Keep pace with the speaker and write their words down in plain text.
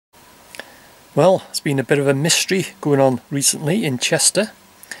Well, there's been a bit of a mystery going on recently in Chester,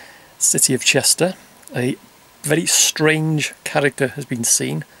 city of Chester. A very strange character has been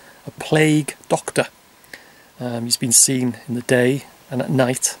seen, a plague doctor. He's been seen in the day and at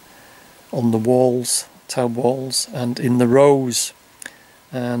night on the walls, town walls, and in the rows.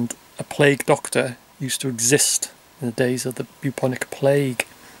 And a plague doctor used to exist in the days of the bubonic plague.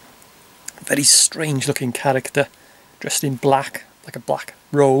 Very strange looking character, dressed in black, like a black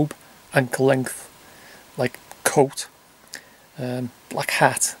robe, ankle length, like coat, black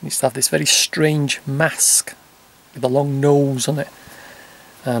hat. He used to have this very strange mask with a long nose on it,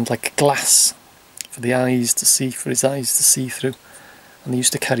 and like glass for the eyes to see, for his eyes to see through. And they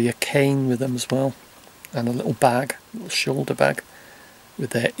used to carry a cane with them as well, and a little bag, a little shoulder bag with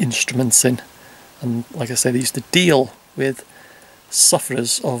their instruments in. And like I say, they used to deal with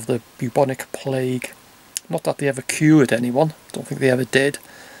sufferers of the bubonic plague. Not that they ever cured anyone, don't think they ever did,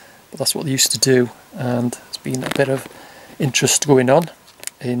 but that's what they used to do. And there's been a bit of interest going on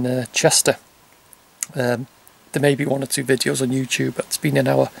in Chester. There may be one or two videos on YouTube, but it's been in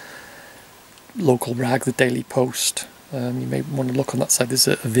our local rag, the Daily Post. You may want to look on that side, there's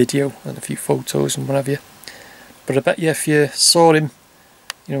a video and a few photos and what have you. But I bet you if you saw him,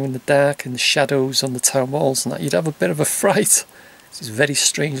 you know, in the dark, in the shadows on the town walls and that, you'd have a bit of a fright. He's a very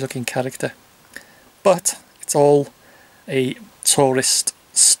strange looking character. But it's all a tourist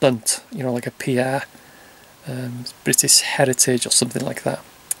stunt, you know, like a PR, British Heritage or something like that.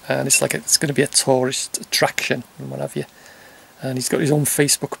 And it's like it's going to be a tourist attraction and what have you. And he's got his own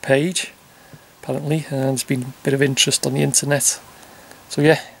Facebook page, apparently, and there's been a bit of interest on the internet. So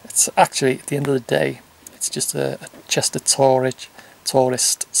yeah, it's actually, at the end of the day, it's just a Chester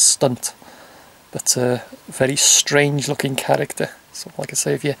tourist stunt, but a very strange looking character. So like I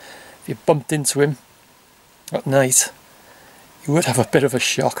say, if you bumped into him at night, you would have a bit of a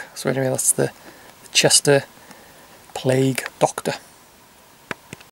shock. So anyway, that's the Chester Plague Doctor.